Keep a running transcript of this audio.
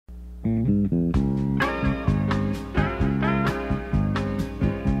Well,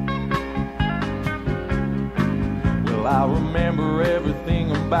 I remember everything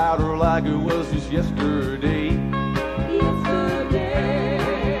about her like it was just yesterday.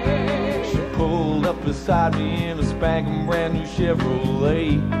 She pulled up beside me in a spanking brand new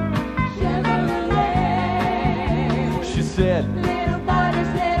Chevrolet. She said, "Little boy,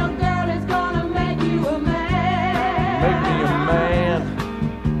 this little girl is gonna make you a man." Make me a man.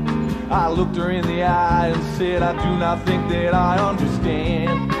 I looked her in the eye and said, "I do not think that I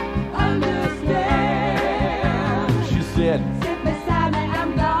understand." Understand. She said, "Sit beside me,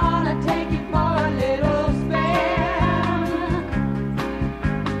 I'm gonna take you for a little spin."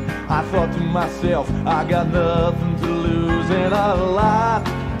 I thought to myself, I got nothing to lose and a lot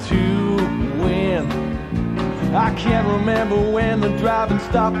to win. I can't remember when the driving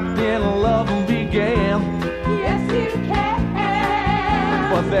stopped and loving began. Yes, you can.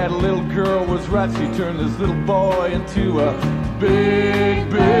 But that little girl was right. She turned this little boy into a big,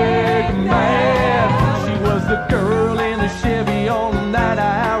 big man. She was the girl in the Chevy all night.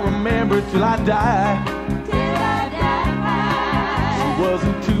 I remember till I die. Till I die. She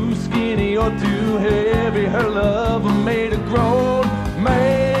wasn't too skinny or too heavy. Her love made a grown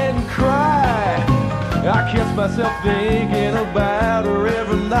man cry. I catch myself thinking about her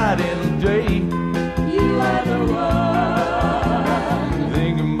every night and day. You are the one.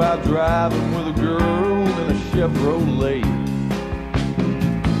 Thinking about driving with a girl in a Chevrolet.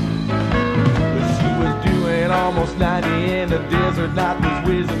 But she was doing almost 90 in the desert night was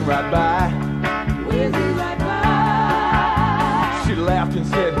whizzing right by. Whizzing right by. She laughed and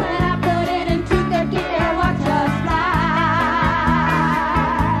said, "When I put it into the gear, watch us fly."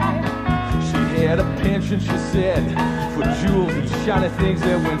 She had a penchant, she said, for jewels and shiny things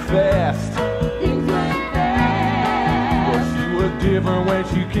that went fast. Things went fast. But she was different when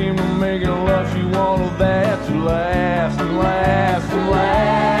she came to making love. She wanted that to last and last and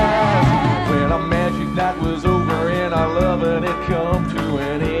last. When our magic night was over and our love and it come to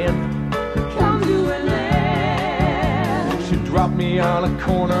an end. Come to an end. She dropped me on a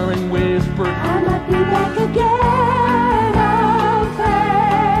corner and whispered, "I might be back again, old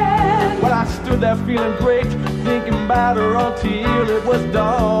friend." Well, I stood there feeling great, thinking about her until it was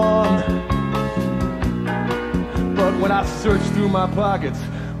dawn. But when I searched through my pockets,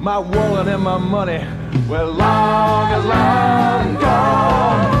 my wallet and my money were long and long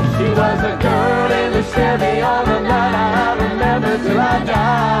gone. She was a girl in the Chevy on the night I remember till I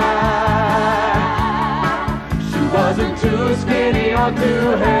die. She wasn't too skinny or too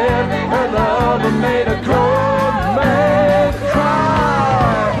heavy. Her love made a grown man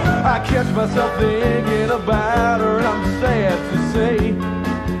cry. I catch myself thinking about her and I'm sad to say,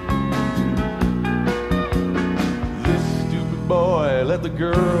 this stupid boy let the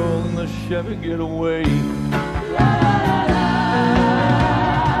girl in the Chevy get away. La, la, la.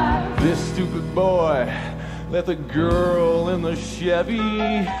 This stupid boy let the girl in the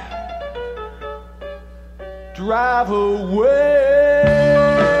Chevy drive away.